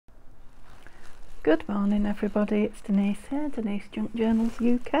Good morning everybody, it's Denise here, Denise Junk Journals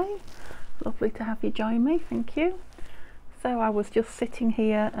UK. Lovely to have you join me, thank you. So I was just sitting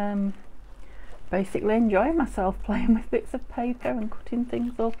here basically enjoying myself, playing with bits of paper and cutting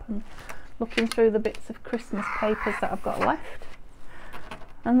things up and looking through the bits of Christmas papers that I've got left.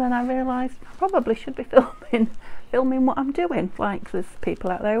 And then I realised I probably should be filming what I'm doing, like there's people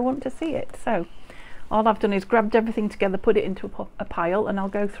out there who want to see it. So all I've done is grabbed everything together, put it into a pile, and I'll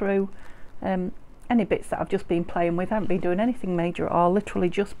go through any bits that I've just been playing with. I haven't been doing anything major at all, literally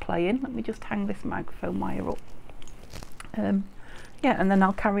just playing. Let me just hang this microphone wire up. Yeah, and then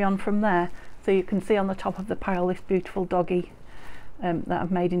I'll carry on from there. So you can see on the top of the pile this beautiful doggy that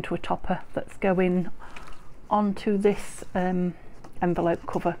I've made into a topper that's going onto this envelope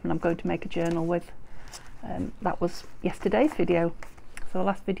cover, and I'm going to make a journal with. That was yesterday's video, so the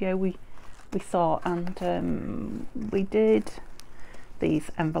last video we saw, and we did these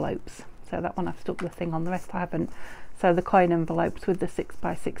envelopes. So that one I've stuck the thing on, the rest I haven't. So the coin envelopes with the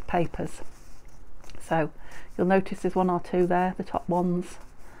 6x6 papers. So you'll notice there's one or two there. The top ones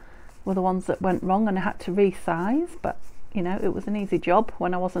were the ones that went wrong and I had to resize, but you know, it was an easy job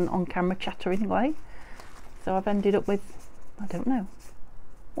when I wasn't on camera chattering away. So I've ended up with, I don't know,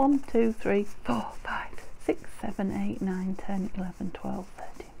 1, 2, 3, 4, 5, 6, 7, 8, 9, 10, 11, 12,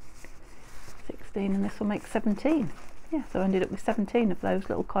 13, 16, and this will make 17. Yeah, so I ended up with 17 of those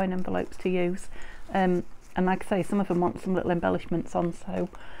little coin envelopes to use, and like I say, some of them want some little embellishments on, so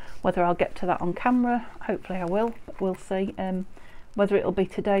whether I'll get to that on camera, hopefully I will, but we'll see. Whether it'll be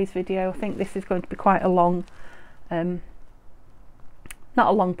today's video, I think this is going to be quite a long, not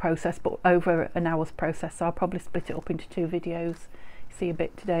a long process, but over an hour's process, so I'll probably split it up into 2 videos. See a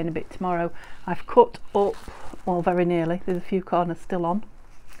bit today and a bit tomorrow. I've cut up, well, very nearly, there's a few corners still on,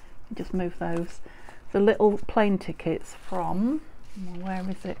 just move those. The little plane tickets from, where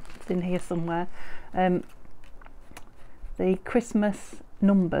is it? It's in here somewhere. The Christmas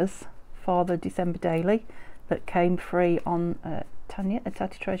numbers for the December daily that came free on Tanya at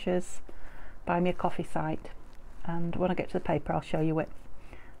Tatty Treasures Buy Me a Coffee site. And when I get to the paper, I'll show you it.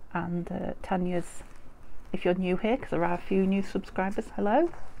 And Tanya's, if you're new here, because there are a few new subscribers,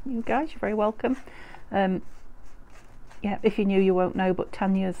 hello, you guys, you're very welcome. Yeah, if you're new, you won't know, but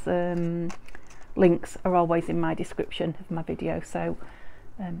Tanya's links are always in my description of my video, so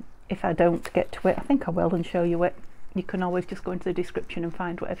if I don't get to it, I think I will, and show you it, you can always just go into the description and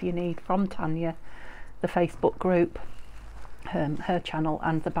find whatever you need from Tanya, the Facebook group, her channel,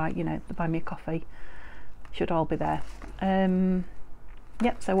 and the Buy Me a Coffee should all be there.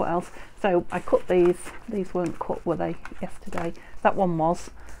 Yep, so what else? So I cut these weren't cut, were they, yesterday? That one was,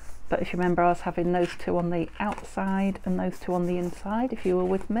 but if you remember, I was having those 2 on the outside and those 2 on the inside, if you were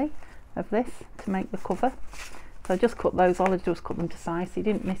with me, of this to make the cover. So I just cut those, all I did was cut them to size, so you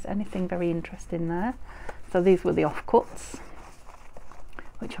didn't miss anything very interesting there. So these were the offcuts,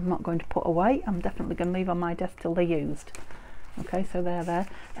 which I'm not going to put away, I'm definitely going to leave on my desk till they're used. Okay, so they're there.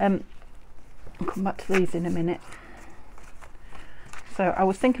 I'll come back to these in a minute. So I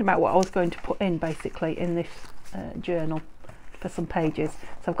was thinking about what I was going to put in basically in this journal for some pages.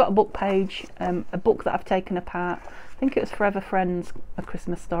 So I've got a book page, a book that I've taken apart. I think it was Forever Friends, A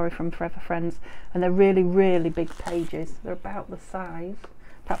Christmas Story from Forever Friends, and they're really, really big pages. They're about the size,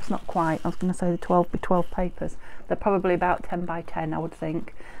 perhaps not quite, I was going to say the 12 by 12 papers. They're probably about 10 by 10, I would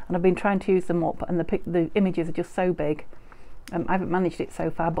think, and I've been trying to use them up, and the images are just so big. I haven't managed it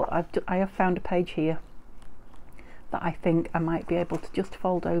so far, but I have found a page here that I think I might be able to just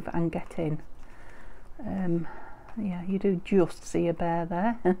fold over and get in. Yeah, you do just see a bear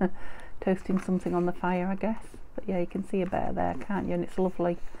there, toasting something on the fire, I guess. But yeah, you can see a bear there, can't you? And it's a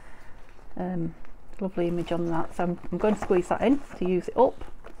lovely, lovely image on that. So I'm going to squeeze that in to use it up,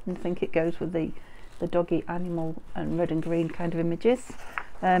 and I think it goes with the doggy, animal, and red and green kind of images.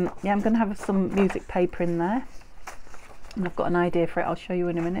 Yeah, I'm going to have some music paper in there, and I've got an idea for it. I'll show you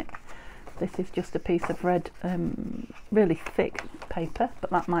in a minute. This is just a piece of red, really thick paper,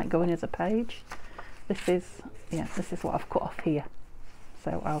 but that might go in as a page. This is what I've cut off here,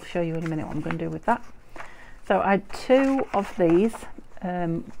 so I'll show you in a minute what I'm going to do with that. So I had 2 of these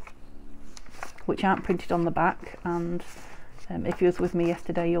which aren't printed on the back, and if you was with me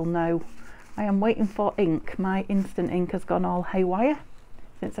yesterday, you'll know I am waiting for ink. My instant ink has gone all haywire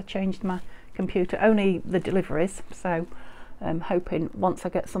since I changed my computer, only the deliveries, so I'm hoping once I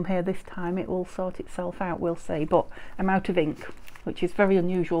get some here this time it will sort itself out, we'll see. But I'm out of ink, which is very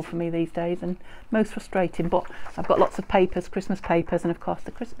unusual for me these days and most frustrating, but I've got lots of papers, Christmas papers, and of course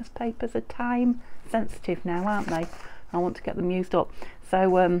the Christmas papers are time sensitive now, aren't they? I want to get them used up,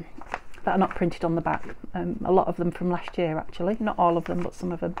 so that are not printed on the back. A lot of them from last year actually, not all of them but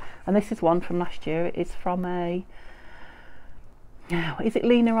some of them. And this is one from last year. It is from a, is it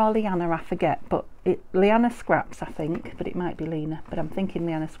Lena or Leanna, I forget, but Leanna Scraps I think, but it might be Lena, but I'm thinking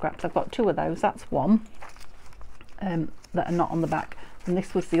Leanna Scraps. I've got two of those, that's one, that are not on the back, and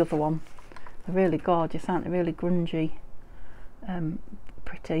this was the other one. They're really gorgeous, aren't they? Really grungy,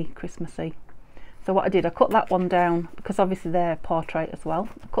 pretty Christmassy. So what I did, I cut that one down because obviously they're portrait as well.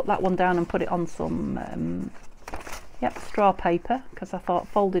 I cut that one down and put it on some straw paper, because I thought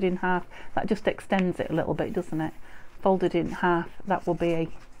folded in half, that just extends it a little bit, doesn't it? Folded in half, that will be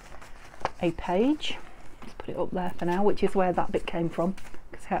a page. Just put it up there for now, which is where that bit came from,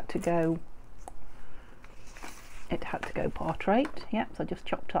 because it had to go portrait. So I just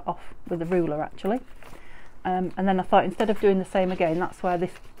chopped that off with a ruler actually. And then I thought, instead of doing the same again, that's where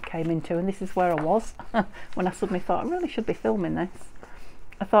this came into, and this is where I was when I suddenly thought I really should be filming this.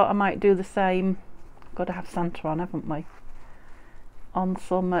 I thought I might do the same, got to have Santa on, haven't we, on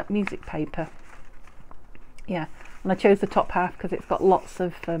some music paper. And I chose the top half because it's got lots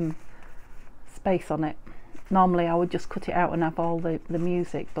of space on it. Normally I would just cut it out and have all the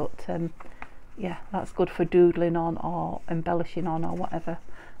music, but that's good for doodling on or embellishing on or whatever.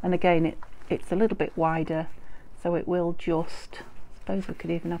 And again, it's a little bit wider, so it will just, I suppose we could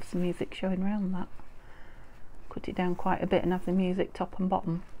even have some music showing around that. Cut it down quite a bit and have the music top and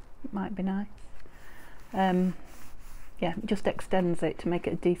bottom. It might be nice. It just extends it to make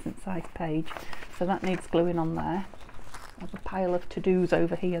it a decent sized page. So that needs gluing on there. There's a pile of to-dos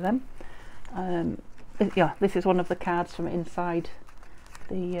over here then. This is one of the cards from inside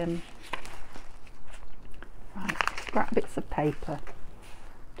the scrap bits of paper,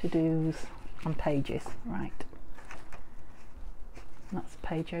 to-dos and pages. Right, that's a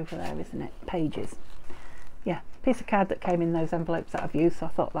page over there, isn't it? Pages. Piece of card that came in those envelopes that I've used, so I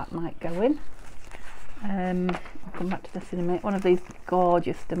thought that might go in. I'll come back to this in a minute. One of these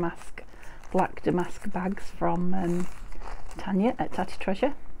gorgeous black damask bags from Tanya at Tatty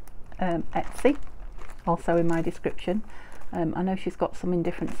Treasure, Etsy, also in my description. I know she's got some in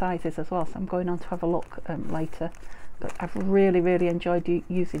different sizes as well, so I'm going on to have a look later. But I've really enjoyed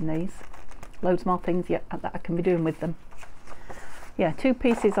using these. Loads more things yet that I can be doing with them. Two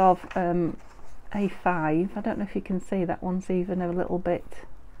pieces of A5. I don't know if you can see, that one's even a little bit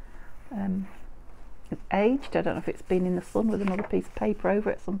aged. I don't know if it's been in the sun with another piece of paper over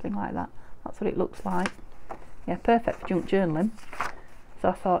it, something like that. That's what it looks like. Perfect for junk journaling. So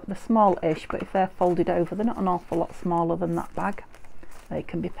I thought they're small-ish, but if they're folded over, they're not an awful lot smaller than that bag. They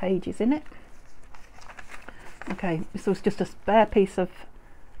can be pages in it. Okay, this was just a spare piece of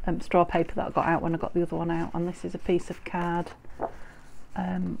straw paper that I got out when I got the other one out, and this is a piece of card,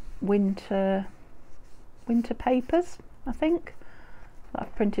 winter papers, I think, that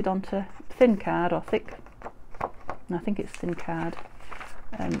I've printed onto thin card or thick. I think it's thin card.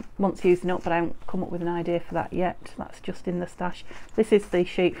 Once using up, but I haven't come up with an idea for that yet. That's just in the stash. This is the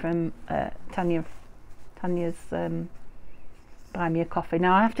sheet from Tanya's Buy Me a Coffee.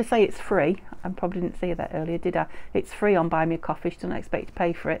 Now I have to say it's free. I probably didn't say that earlier, did I? It's free on Buy Me a Coffee. She doesn't expect to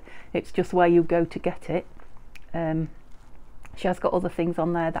pay for it. It's just where you go to get it. She has got other things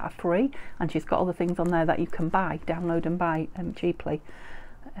on there that are free, and she's got other things on there that you can buy, download and buy cheaply.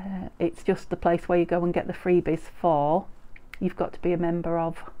 It's just the place where you go and get the freebies for. You've got to be a member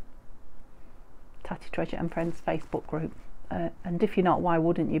of Tatty Treasure and Friends Facebook group, and if you're not, why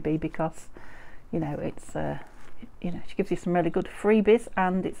wouldn't you be? Because it's she gives you some really good freebies,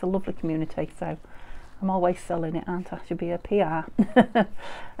 and it's a lovely community. So I'm always selling it, aren't I? Should be a PR,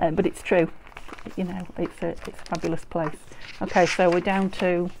 but it's true. It's a fabulous place. Okay, so we're down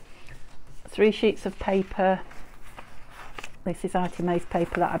to 3 sheets of paper. This is Artie Mae's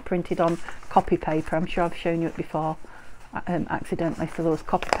paper that I printed on copy paper. I'm sure I've shown you it before. Accidentally, so there was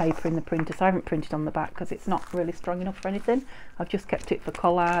copy paper in the printer, so I haven't printed on the back because it's not really strong enough for anything. I've just kept it for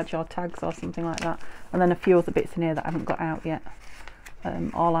collage or tags or something like that, and then a few other bits in here that I haven't got out yet.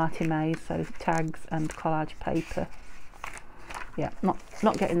 All Artie Mae's, so tags and collage paper.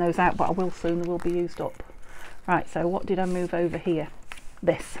 Not getting those out, but I will soon. They will be used up. Right, so what did I move over here?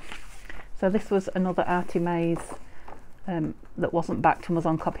 This. So this was another Artie Mae's that wasn't backed and was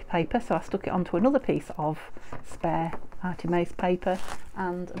on copy paper, so I stuck it onto another piece of spare Artie Mae's paper,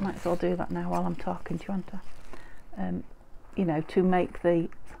 and I might as well do that now while I'm talking to you, aren't I? To make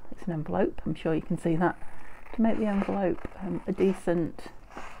it's an envelope, I'm sure you can see that, to make the envelope a decent,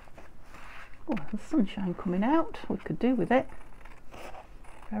 there's sunshine coming out, we could do with it,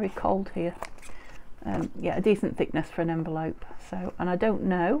 very cold here. A decent thickness for an envelope. So, and I don't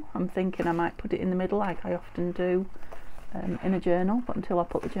know, I'm thinking I might put it in the middle like I often do in a journal, but until I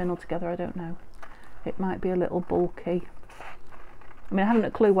put the journal together I don't know. It might be a little bulky. I mean, I haven't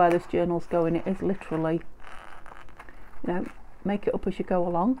a clue where this journal's going. It is literally, you know, make it up as you go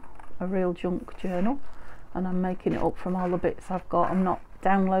along, a real junk journal, and I'm making it up from all the bits I've got. I'm not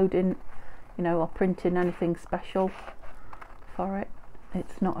downloading, you know, or printing anything special for it.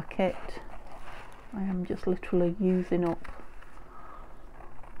 It's not a kit. I am just literally using up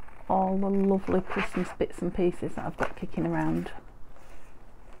all the lovely Christmas bits and pieces that I've got kicking around.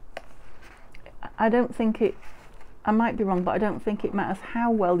 I don't think it, I might be wrong, but I don't think it matters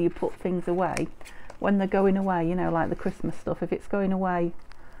how well you put things away when they're going away, you know, like the Christmas stuff. If it's going away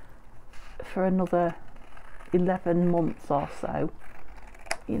for another 11 months or so,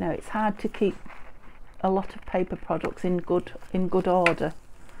 you know, it's hard to keep a lot of paper products in good order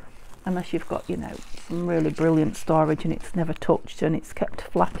unless you've got, you know, some really brilliant storage and it's never touched and it's kept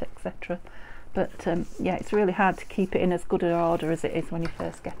flat, etc. But yeah, it's really hard to keep it in as good an order as it is when you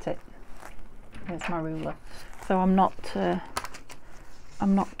first get it. Here's my ruler. So I'm not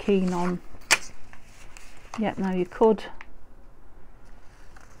keen on. Yeah, now you could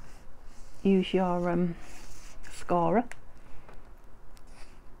use your scorer.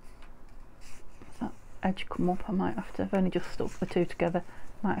 Does that edge come up? I might have to. I've only just stuck the two together.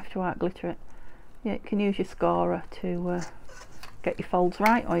 Might have to out glitter it. Yeah, you can use your scorer to get your folds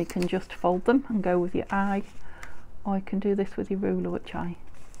right, or you can just fold them and go with your eye, or you can do this with your ruler, which I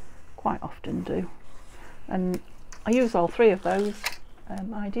quite often do. And I use all three of those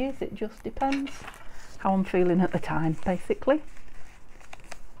ideas. It just depends how I'm feeling at the time, basically.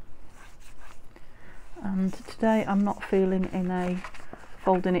 And today I'm not feeling in a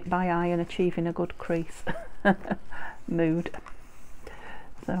folding it by eye and achieving a good crease mood.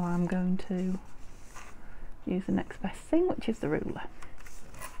 So I'm going to use the next best thing, which is the ruler.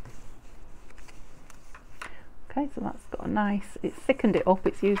 Okay, so that's got a nice, it's thickened it up,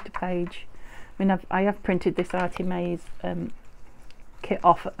 it's used a page. I mean, I have printed this Artie Mays kit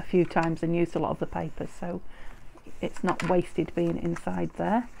off a few times and used a lot of the paper, so it's not wasted being inside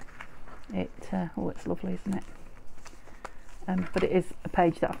there. Oh, it's lovely, isn't it? But it is a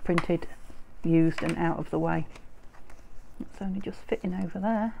page that I've printed, used and out of the way. It's only just fitting over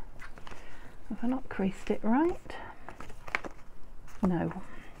there. Have I not creased it right? No.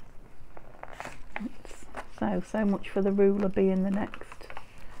 So much for the ruler being the next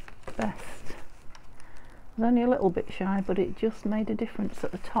best. I was only a little bit shy, but it just made a difference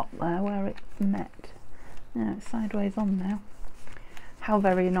at the top there where it met. Yeah, it's sideways on now. How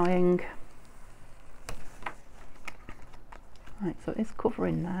very annoying. Right, so it is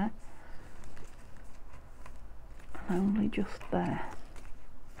covering there. Only just there.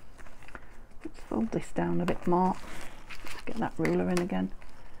 Let's fold this down a bit more. Let's get that ruler in again.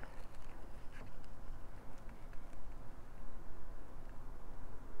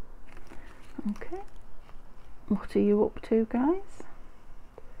 Okay. What are you up to, guys?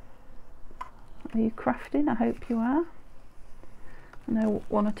 Are you crafting? I hope you are. I know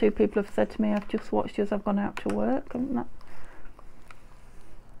one or two people have said to me, I've just watched you as I've gone out to work. Isn't that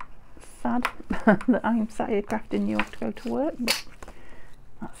sad that I'm sat here crafting you have to go to work? But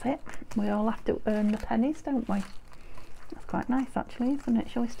that's it. We all have to earn the pennies, don't we? That's quite nice actually, isn't it?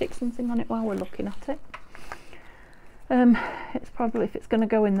 Shall we stick something on it while we're looking at it? It's probably, if it's going to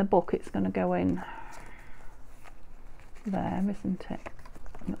go in the book, it's going to go in there, isn't it?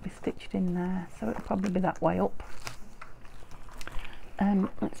 It'll be stitched in there, so it'll probably be that way up.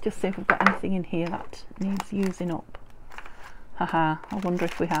 Let's just see if we've got anything in here that needs using up. Haha, I wonder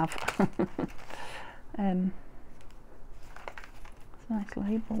if we have. It's a nice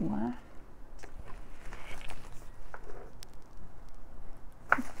label there.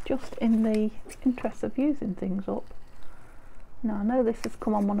 Just in the interest of using things up. Now I know this has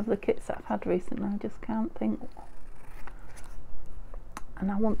come on one of the kits that I've had recently, I just can't think.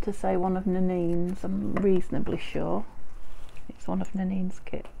 And I want to say one of Nanine's, I'm reasonably sure. It's one of Nanine's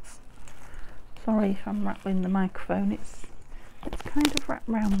kits. Sorry if I'm rattling the microphone, it's kind of wrapped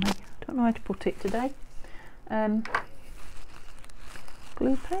round me. I don't know how to put it today.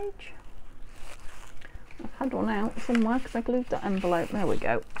 Glue page. I've had one out somewhere because I glued that envelope. There we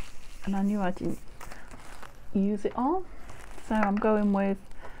go. And I knew I didn't use it all. So I'm going with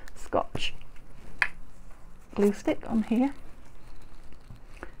Scotch glue stick on here.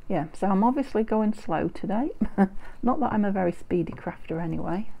 Yeah, so I'm obviously going slow today. Not that I'm a very speedy crafter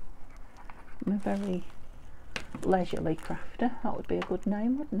anyway. I'm a very leisurely crafter. That would be a good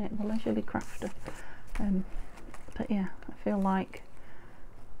name, wouldn't it? The leisurely crafter. But yeah, I feel like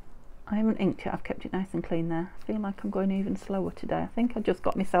I haven't inked it. I've kept it nice and clean there. I feel like I'm going even slower today. I think I just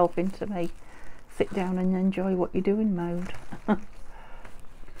got myself into my sit down and enjoy what you're doing mode.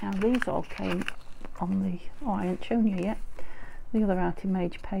 Now these all came on the, oh, I haven't shown you yet, the other Artie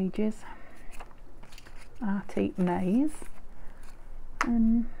Mage pages. Artie Maze.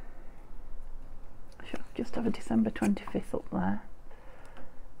 I should just have a December 25th up there.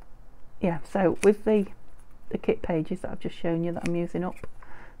 Yeah, so with the kit pages that I've just shown you that I'm using up,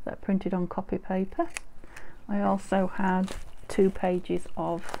 that are printed on copy paper, I also had 2 pages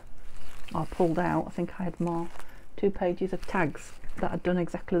of, I pulled out, I think I had more, 2 pages of tags that had done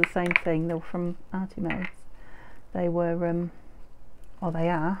exactly the same thing. They were from Artie Maze. They were, or they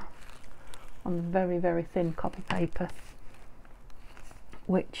are, on very, very thin copy paper,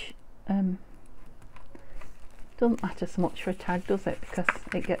 which doesn't matter so much for a tag, does it, because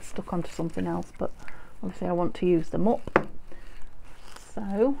it gets stuck onto something else, but obviously I want to use them up.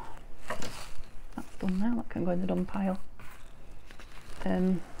 So that's done now, that can go in the done pile.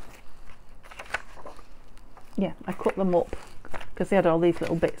 Yeah, I cut them up because they had all these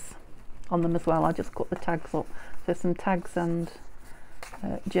little bits on them as well. I just cut the tags up. So some tags and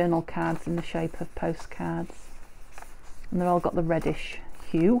journal cards in the shape of postcards, and they've all got the reddish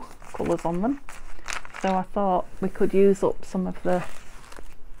hue colours on them. So I thought we could use up some of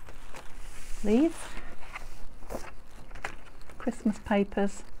these Christmas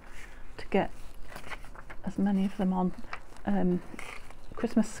papers to get as many of them on,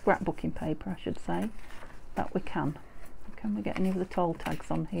 Christmas scrapbooking paper I should say, that we can. Can we get any of the tall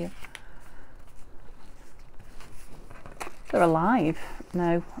tags on here? They're alive.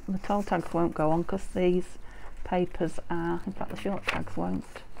 No, the tall tags won't go on because these papers are, in fact the short tags won't.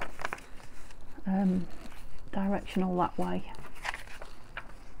 Directional that way.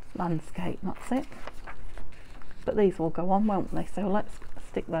 Landscape, that's it. But these will go on, won't they? So let's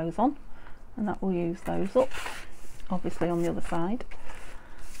stick those on, and that will use those up. Obviously on the other side.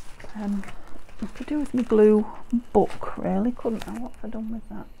 I could do with my glue book, really, couldn't I? What have I done with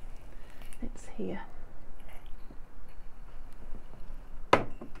that? It's here.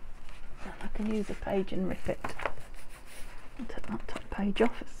 I can use a page and rip it. I'll take that top page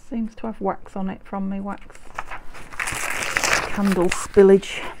off. It seems to have wax on it from my wax candle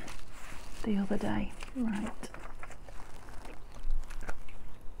spillage the other day. Right.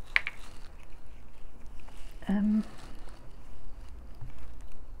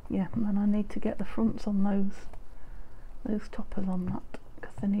 Yeah, and then I need to get the fronts on those toppers on that,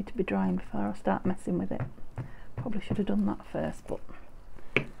 because they need to be drying before I start messing with it. Probably should have done that first, but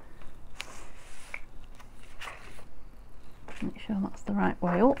make sure that's the right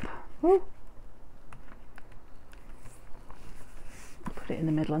way up. Ooh. Put it in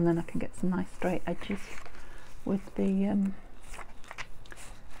the middle, and then I can get some nice straight edges with the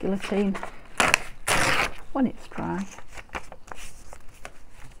guillotine when it's dry.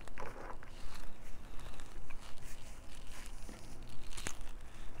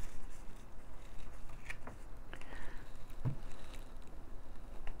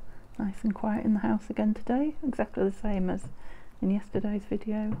 Nice and quiet in the house again today, exactly the same as in yesterday's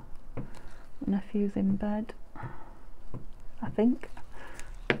video. My nephew's in bed, I think.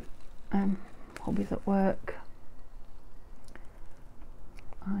 Hobby's at work.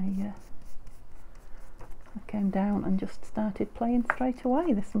 I came down and just started playing straight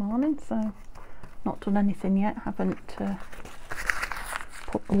away this morning, so not done anything yet, haven't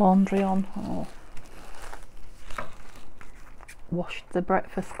put the laundry on or washed the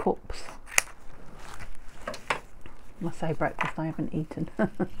breakfast cups. When I say breakfast, I haven't eaten.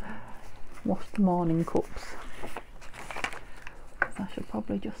 Washed the morning cups. So I should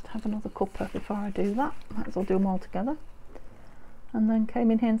probably just have another cuppa before I do that. Might as well do them all together. And then came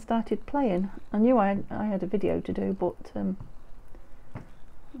in here and started playing. I knew I had a video to do, but yeah,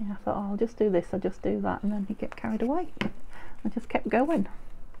 I thought, oh, I'll just do this, I'll just do that, and then you get carried away. I just kept going.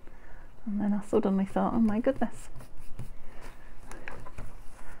 And then I suddenly thought, oh my goodness,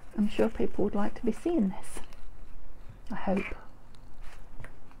 I'm sure people would like to be seeing this. I hope.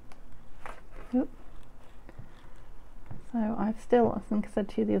 Yep. So I've still, I think I said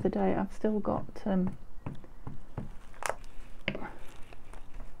to you the other day, I've still got the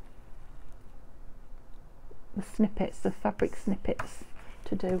snippets, the fabric snippets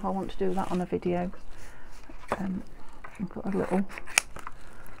to do. I want to do that on a video. I've got a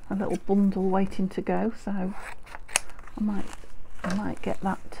little bundle waiting to go, so I might get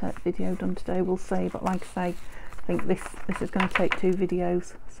that video done today, we'll see. But like I say, I think this is going to take 2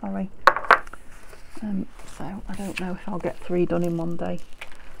 videos, sorry. So I don't know if I'll get 3 done in one day.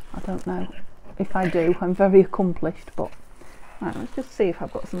 I don't know. If I do, I'm very accomplished, but right, let's just see if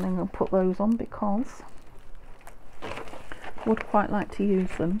I've got something I'll put those on, because I would quite like to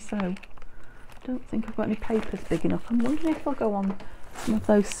use them. So I don't think I've got any papers big enough. I'm wondering if I'll go on some of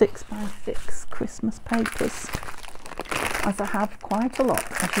those 6x6 Christmas papers, as I have quite a lot,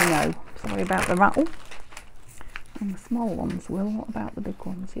 as you know. Sorry about the rattle. And the small ones will. What about the big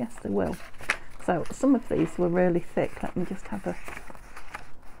ones? Yes, they will. So some of these were really thick. Let me just have a...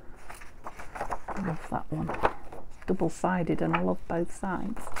 I love that one. It's double-sided and I love both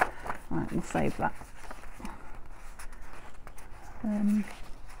sides. Right, we'll save that. And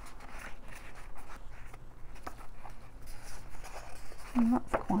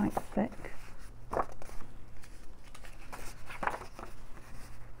that's quite thick.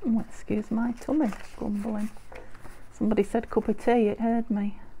 Oh, excuse my tummy grumbling. Somebody said cup of tea, it heard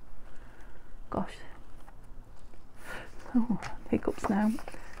me. Gosh. Oh, hiccups now.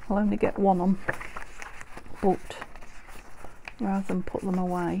 I'll only get one on, but rather than put them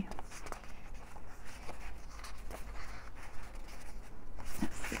away,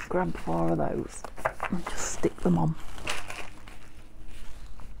 let's grab 4 of those and just stick them on.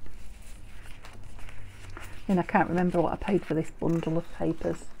 And I can't remember what I paid for this bundle of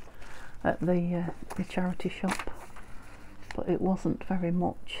papers at the charity shop, but it wasn't very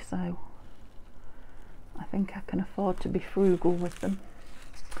much, so I think I can afford to be frugal with them.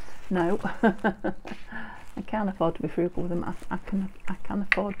 No, I can't afford to be frugal with them. I can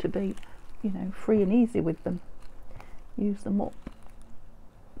afford to be, you know, free and easy with them. Use them up,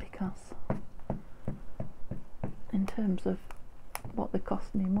 because in terms of what they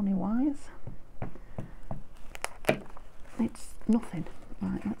cost me money wise, it's nothing.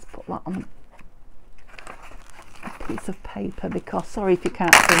 Right, let's put that on a piece of paper, because sorry if you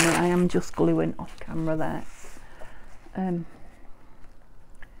can't see me, I am just gluing off camera there.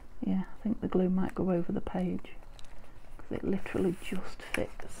 Yeah, I think the glue might go over the page, because it literally just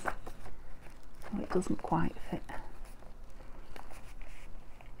fits. Well, it doesn't quite fit.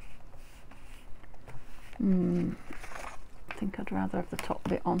 I think I'd rather have the top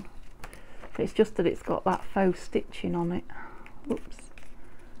bit on. It's just that it's got that faux stitching on it. Oops.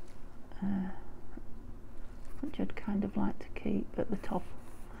 Which I'd kind of like to keep at the top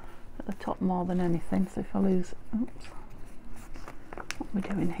more than anything. So if I lose, oops, what are we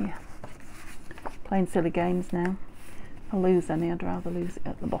doing here? Playing silly games now. If I lose any, I'd rather lose it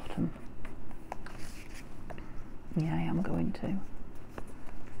at the bottom. Yeah, I am going to.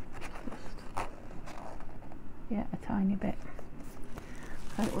 Just, yeah, a tiny bit.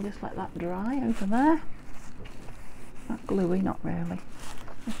 So we'll just let that dry over there. That gluey, not really.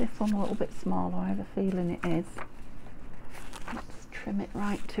 Is this one a little bit smaller? I have a feeling it is. Let's trim it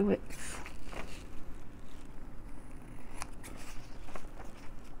right to its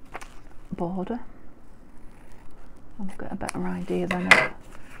border. I'll get a better idea then of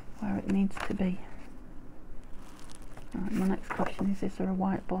where it needs to be. Right, my next question is there a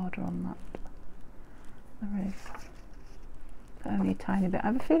white border on that? There is. Only a tiny bit. I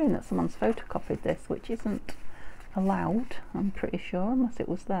have a feeling that someone's photocopied this, which isn't allowed, I'm pretty sure, unless it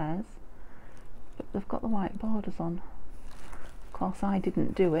was theirs. But they've got the white borders on. Of course, I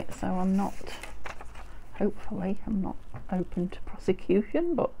didn't do it, so I'm not, hopefully, I'm not open to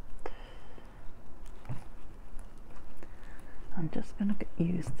prosecution, but I'm just going to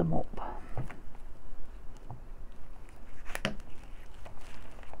use them up.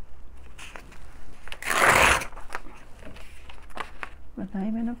 The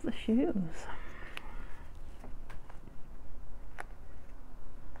naming of the shoes.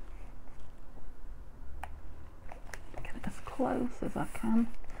 Get it as close as I can.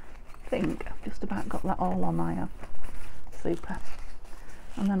 I think I've just about got that all on. I have. Super.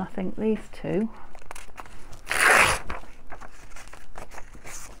 And then I think these two,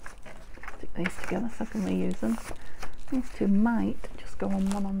 stick these together so I can reuse them. These two might just go on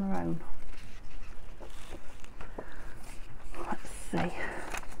one on their own. See,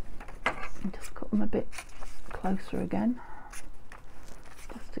 and just cut them a bit closer again,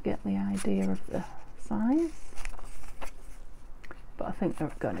 just to get the idea of the size, but I think they're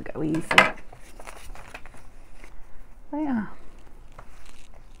going to go easy. They are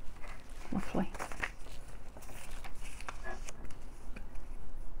lovely.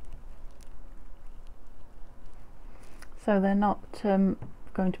 So they're not going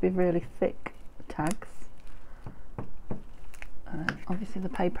to be really thick tags. Obviously the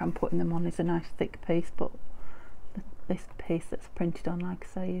paper I'm putting them on is a nice thick piece, but this piece that's printed on, like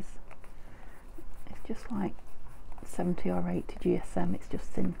I say, it's just like 70 or 80 GSM. It's just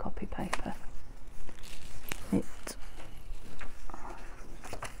thin copy paper. It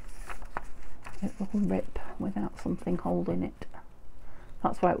will rip without something holding it.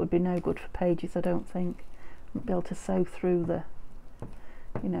 That's why it would be no good for pages, I don't think. I wouldn't be able to sew through the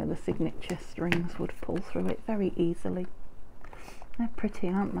you know, the signature strings would pull through it very easily. They're pretty,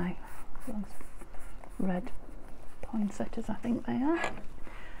 aren't they? Those red poinsettias, I think they are.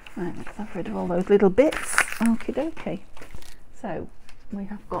 Right, let's have rid of all those little bits. Okie dokie. So we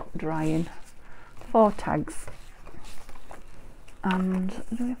have got drying 4 tags, and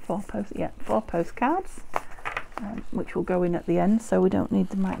do we have 4 post? Yeah, 4 postcards, which will go in at the end, so we don't need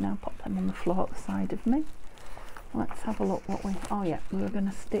them right now. Pop them on the floor at the side of me. Let's have a look what we. Oh yeah, we were going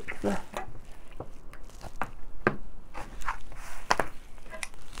to stick the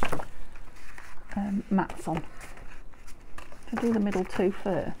mats on. So do the middle 2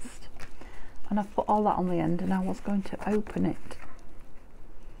 first, and I've put all that on the end, and I was going to open it.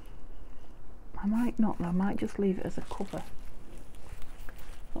 I might not though, I might just leave it as a cover.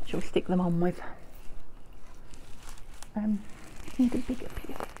 What shall we stick them on with? Need a bigger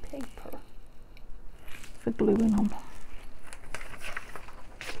piece of paper for gluing on.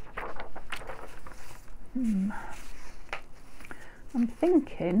 I'm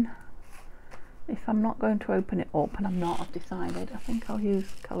thinking, if I'm not going to open it up, and I'm not, I've decided, I think I'll use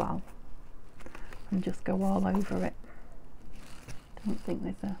Collall and just go all over it. Don't think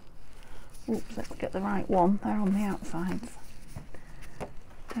there's a, oops, let's get the right one, they're on the outsides.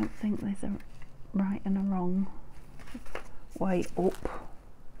 Don't think there's a right and a wrong way up.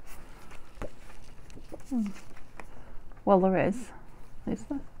 Well, there is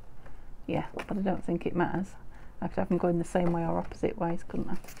there? Yeah, but I don't think it matters. I could have them going the same way or opposite ways, couldn't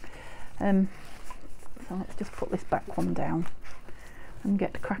I? So let's just put this back one down and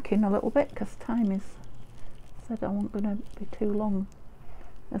get cracking a little bit, because time is, I said I wasn't going to be too long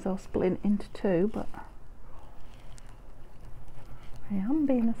as I was splitting into 2, but I am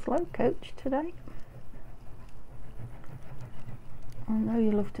being a slow coach today. I know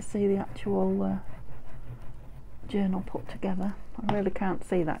you love to see the actual journal put together. I really can't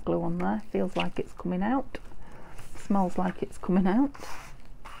see that glue on there. Feels like it's coming out. Smells like it's coming out.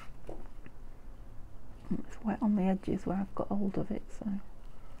 It's wet on the edges where I've got hold of it, so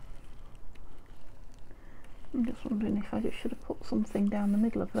I'm just wondering if I just should have put something down the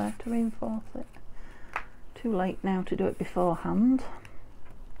middle of there to reinforce it. Too late now to do it beforehand.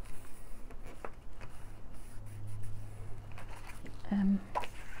 I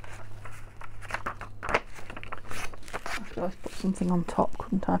could always put something on top,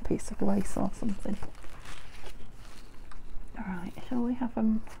 couldn't I? A piece of lace or something. Alright, shall we have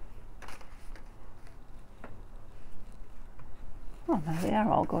them? Oh no, they are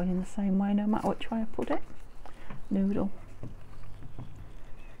all going in the same way no matter which way I put it. Noodle.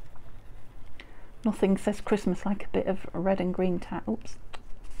 Nothing says Christmas like a bit of red and green tartan,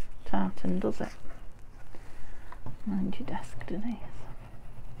 does it? Mind your desk, Denise.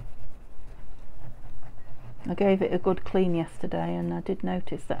 I gave it a good clean yesterday, and I did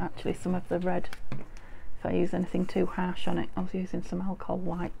notice that actually some of the red, if I use anything too harsh on it, I was using some alcohol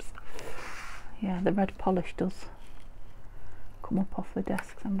wipes. Yeah, the red polish does come up off the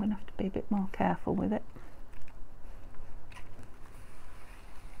desk, so I'm going to have to be a bit more careful with it.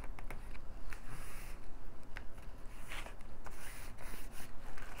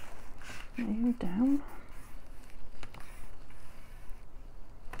 You down.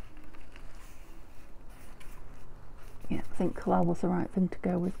 Yeah, I think Collall was the right thing to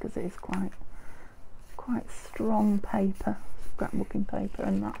go with, because it is quite strong paper, scrapbooking paper,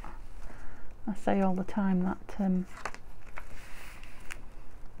 and that, I say all the time that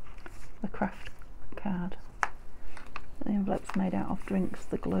the craft card, the envelope's made out of drinks,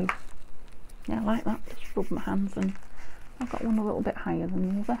 the glue. Yeah, I like that. Just rub my hands, and I've got one a little bit higher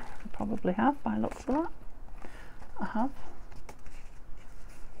than the other. I probably have, by looks of that. I have.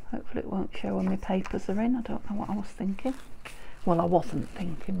 Hopefully it won't show when my papers are in. I don't know what I was thinking. Well, I wasn't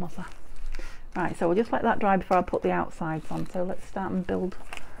thinking, was I? Right, so we'll just let that dry before I put the outsides on. So let's start and build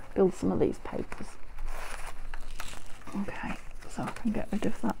some of these papers. Okay, so I can get rid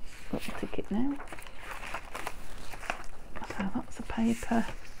of that little ticket now. So that's the paper.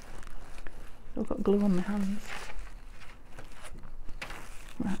 Still got glue on my hands.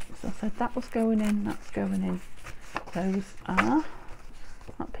 Right, so I said that was going in, that's going in. Those are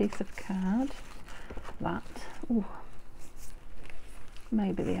that piece of card, that, ooh,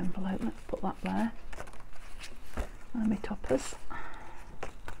 maybe the envelope, let's put that there. And my toppers,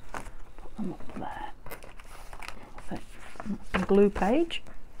 put them up there. That's it. And that's the glue page.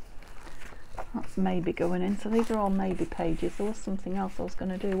 That's maybe going in. So these are all maybe pages. There was something else I was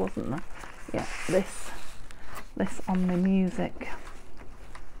going to do, wasn't there? Yeah, this on the music.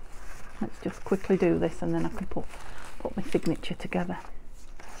 Let's just quickly do this, and then I can put my signature together.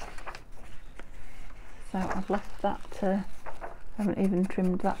 So I've left that I haven't even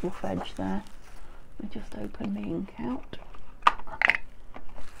trimmed that rough edge there. Let me just open the ink out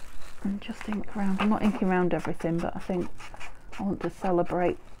and just ink around. I'm not inking around everything, but I think I want to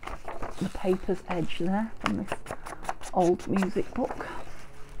celebrate the paper's edge there from this old music book.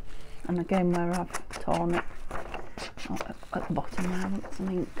 And again, where I've torn it at the bottom there, I want some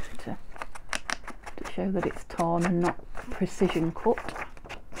ink to show that it's torn and not precision cut.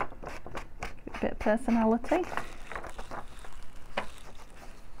 Give it a bit of personality.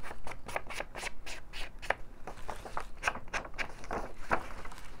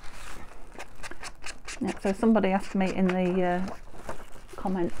 Yeah, so somebody asked me in the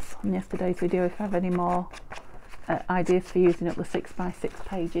comments on yesterday's video if I have any more ideas for using up the 6x6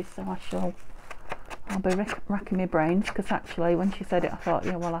 pages, so I'll be racking my brains, because actually when she said it I thought,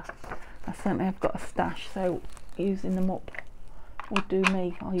 yeah, well I certainly have got a stash, so using them up would do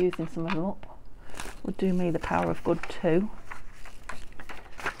me, or using some of them up would do me the power of good too.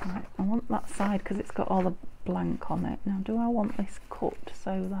 Right, I want that side because it's got all the blank on it. Now do I want this cut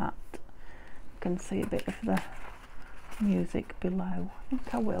so that you can see a bit of the music below? I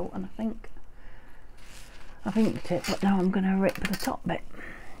think I will, and I've inked it, but now I'm going to rip the top bit.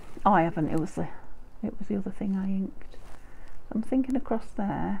 Oh, I haven't, it was the other thing I inked. I'm thinking across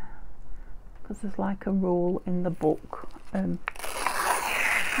there, because there's like a rule in the book, it's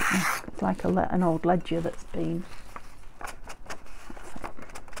like an old ledger that's been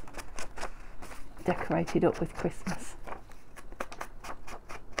decorated up with Christmas.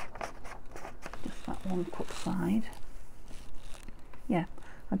 Just that one cut side. Yeah,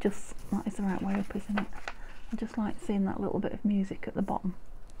 that is the right way up, isn't it? I just like seeing that little bit of music at the bottom.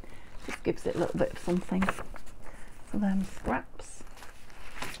 Just gives it a little bit of something. So then scraps.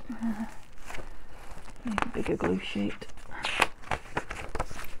 Need a bigger glue sheet.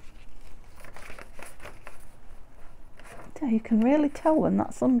 Yeah, you can really tell when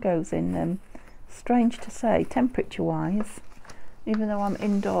that sun goes in. Strange to say, temperature wise, even though I'm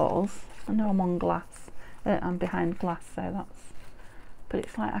indoors, I know I'm on glass, I'm behind glass, so that's, but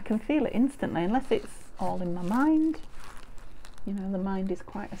it's like I can feel it instantly, unless it's all in my mind. You know, the mind is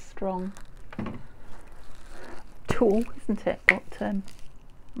quite a strong tool, isn't it? But am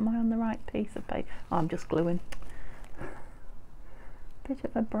I on the right piece of paper? Oh, I'm just gluing. Bit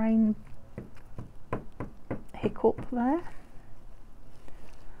of a brain hiccup there.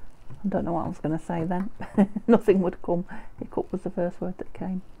 I don't know what I was going to say then. Nothing would come. Hiccup was the first word that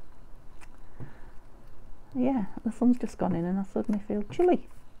came. Yeah, the sun's just gone in and I suddenly feel chilly.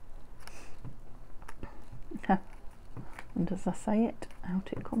 And as I say it, out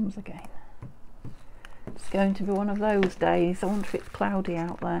it comes again. It's going to be one of those days. I wonder if it's cloudy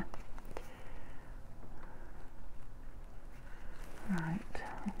out there. Right,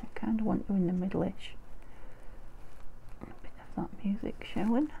 I kind of want you in the middle-ish. A bit of that music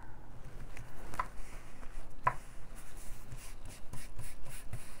showing.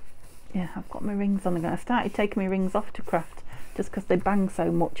 Yeah, I've got my rings on again. I started taking my rings off to craft just because they bang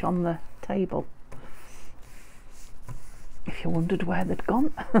so much on the table. If you wondered where they'd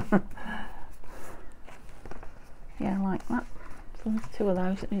gone. Yeah, like that. So there's two of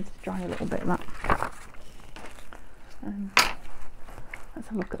those. It needs to dry a little bit, that. Let's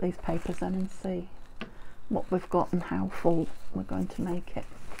have a look at these papers then and see what we've got and how full we're going to make it.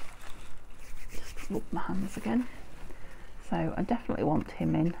 Just rub my hands again. So I definitely want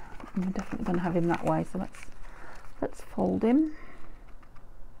him in. I'm definitely going to have him that way, so let's fold him.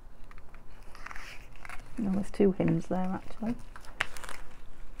 No, there's two hims there actually.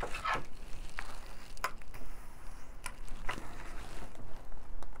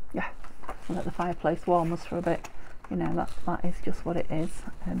 Yeah, I'll let the fireplace warm us for a bit. You know, that is just what it is.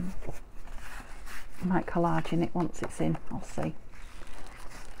 I might collage in it once it's in, I'll see.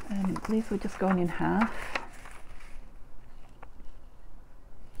 These were just going in half.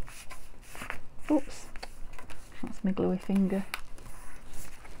 Oops, that's my gluey finger.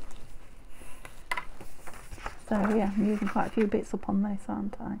 So yeah, I'm using quite a few bits up on this,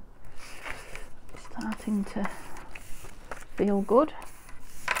 aren't I? Starting to feel good.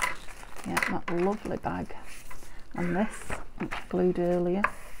 Yeah, that lovely bag. And this, which I glued earlier.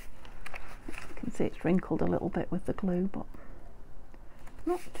 You can see it's wrinkled a little bit with the glue, but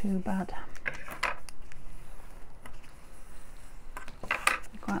not too bad.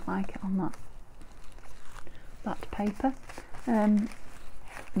 I quite like it on that paper.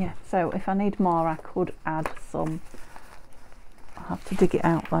 Yeah, so if I need more I could add some. I'll have to dig it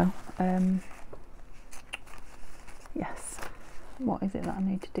out though. Yes, what is it that I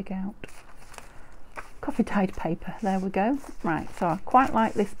need to dig out? Coffee dyed paper, there we go. Right, so I quite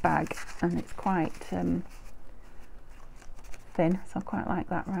like this bag, and it's quite thin, so I quite like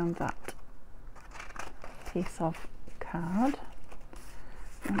that around that piece of card.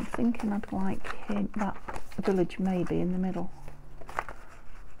 I'm thinking I'd like that village maybe in the middle.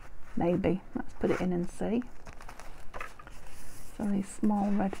 Maybe. Let's put it in and see. So these small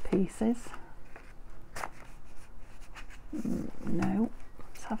red pieces. No.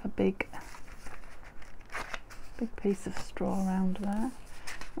 Let's have a big piece of straw around there.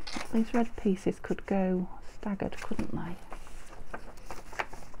 These red pieces could go staggered, couldn't they?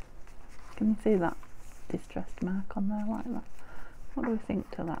 Can you see that distressed mark on there like that? What do we think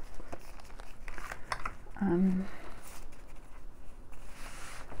to that?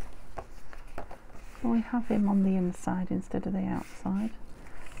 So we have him on the inside instead of the outside.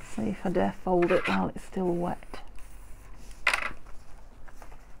 See if I dare fold it while it's still wet.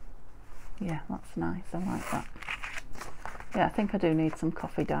 Yeah, that's nice, I like that. Yeah, I think I do need some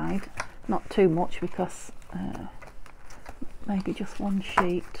coffee dyed. Not too much because maybe just one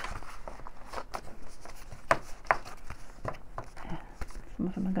sheet. Yeah, some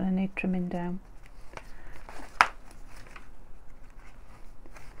of them are going to need trimming down.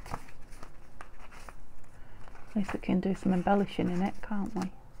 At least we can do some embellishing in it, can't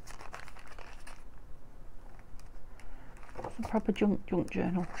we? It's a proper junk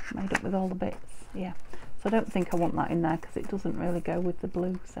journal made up with all the bits. Yeah, so I don't think I want that in there because it doesn't really go with the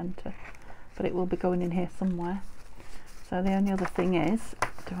blue centre, but it will be going in here somewhere. So the only other thing is,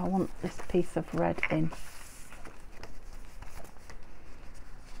 do I want this piece of red in?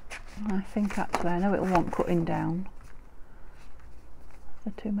 I think actually I know it will want cutting down.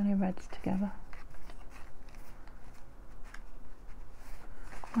 There are too many reds together.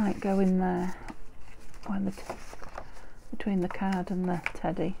 Might go in there when between the card and the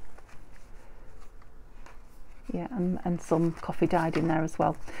teddy. Yeah, and some coffee dyed in there as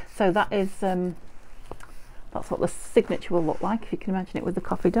well. So that is that's what the signature will look like, if you can imagine it with the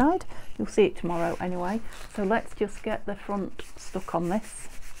coffee dyed. You'll see it tomorrow anyway. So let's just get the front stuck on this.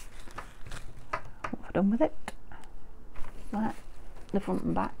 What have I done with it? There, the front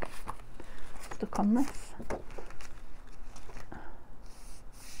and back stuck on this.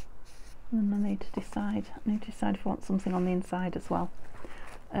 And I need to decide if I want something on the inside as well.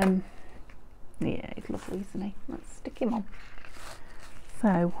 Yeah, he's lovely, isn't he? Let's stick him on.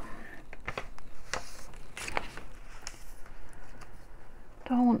 So,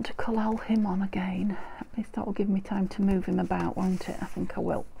 do I want to collal him on again? At least that will give me time to move him about, won't it? I think I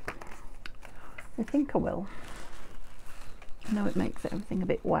will. I think I will. I know it makes everything a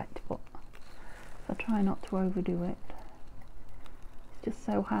bit wet, but I try not to overdo it. It's just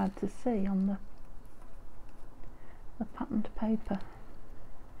so hard to see on the patterned paper.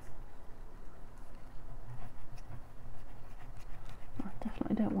 I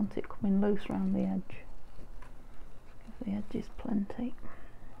definitely don't want it coming loose around the edge. Give the edges plenty.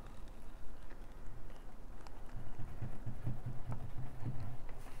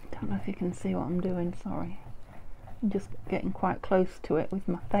 Don't know if you can see what I'm doing, sorry. I'm just getting quite close to it with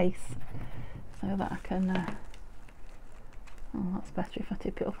my face so that I can oh, that's better. If I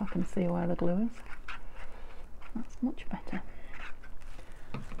tip it up I can see where the glue is. That's much better.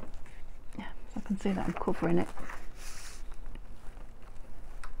 Yeah, so I can see that I'm covering it.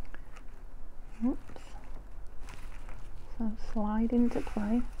 Oops. So slide into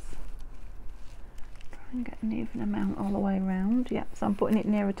place. Try and get an even amount all the way around. Yeah, so I'm putting it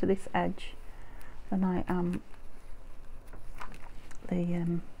nearer to this edge than I am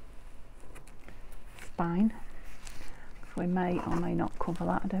the spine. We may or may not cover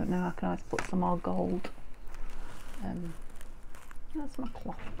that, I don't know. I can always put some more gold. That's my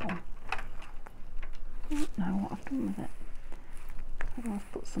cloth gone. I don't know what I've done with it. I'll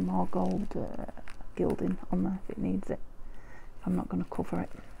put some more gold gilding on there if it needs it. I'm not going to cover it.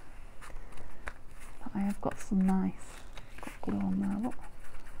 But I have got some nice glue on there. Look.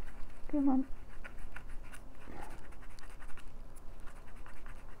 Come on.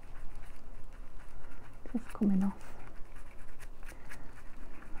 Just coming off.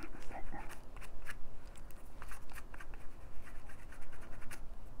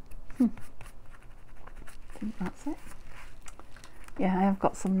 I think that's it. Yeah, I have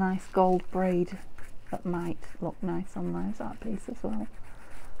got some nice gold braid that might look nice on there. Is that piece as well?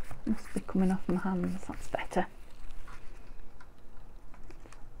 Must be coming off my hands, that's better.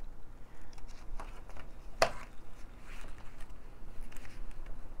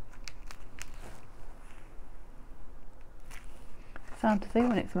 It's hard to see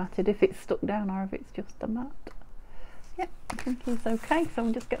when it's matted if it's stuck down or if it's just a mat. Yep, I think it's okay, so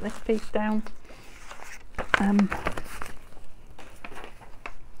I'll just get this piece down. And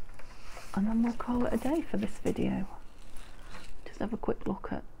then we'll call it a day for this video. have a quick look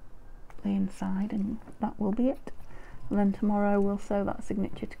at the inside, and that will be it. And then tomorrow we'll sew that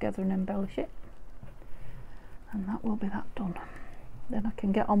signature together and embellish it, and that will be that done. Then I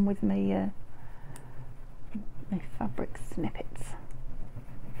can get on with my fabric snippets,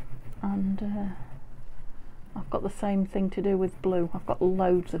 and I've got the same thing to do with blue. I've got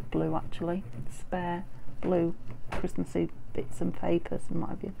loads of blue actually, spare blue Christmassy bits and papers and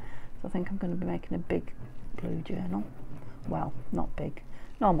what have you. So I think I'm going to be making a big blue journal. Well, not big,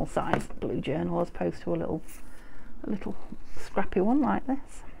 normal size blue journal, as opposed to a little scrappy one like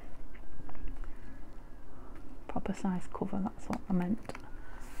this. Proper size cover, that's what I meant,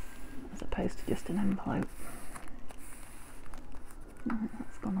 as opposed to just an envelope. Right,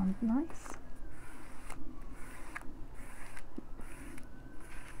 that's gone on nice.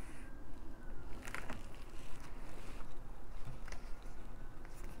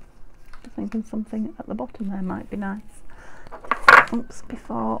 Thinking something at the bottom there might be nice. Oops,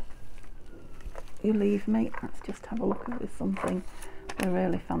 before you leave me, let's just have a look at this, something we're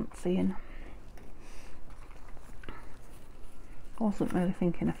really fancying. I wasn't really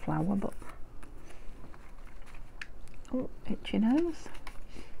thinking a flower, but oh, itchy nose.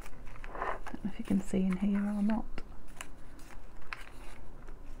 Don't know if you can see in here or not.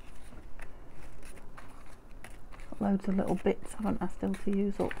 Got loads of little bits, haven't I, still to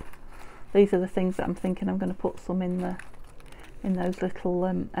use up. These are the things that I'm thinking I'm going to put some in those little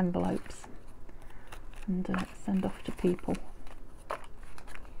envelopes and send off to people.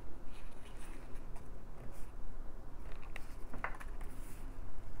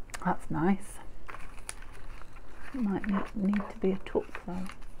 That's nice. It might need to be a tuck though.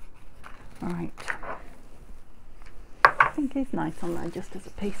 Right. I think it's nice on there just as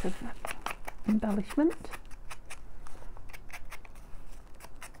a piece of embellishment.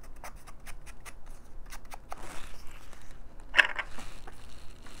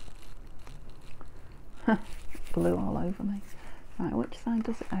 Blue all over me. Right, which side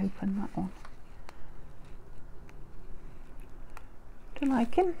does it open? That one. Do you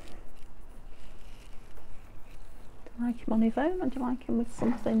like him? Do you like him on his own, or do you like him with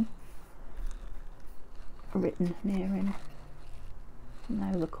something written near him?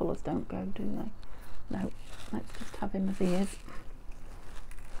 No, the colours don't go, do they? No, let's just have him as he is.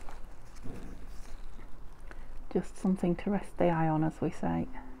 Just something to rest the eye on, as we say,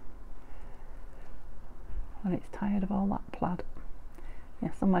 when it's tired of all that plaid. Yeah,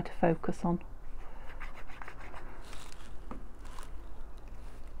 somewhere to focus on.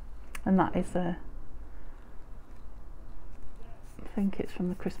 And that is I think it's from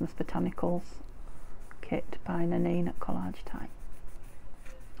the Christmas Botanicals kit by Nanine at Collage Type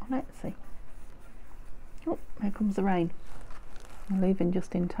on Etsy. Oh, here comes the rain. I'm leaving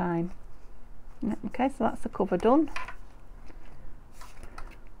just in time. Okay, so that's the cover done.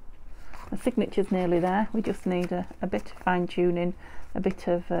 The signature's nearly there. We just need a bit of fine tuning, a bit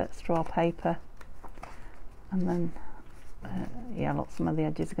of straw paper, and then yeah, look, some of the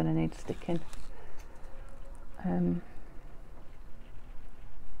edges are going to need sticking.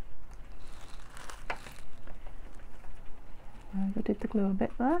 We did the glue a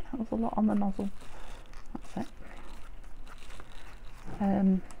bit there. That was a lot on the nozzle. That's it.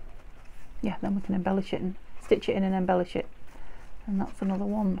 Yeah, then we can embellish it and stitch it in and embellish it, and that's another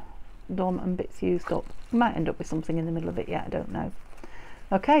one done and bits used up. We might end up with something in the middle of it yet, I don't know.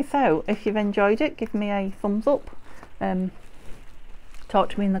 Okay, so if you've enjoyed it, give me a thumbs up. Talk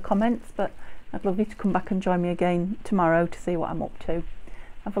to me in the comments, but I'd love you to come back and join me again tomorrow to see what I'm up to.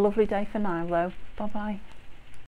 Have a lovely day for now though. Bye bye.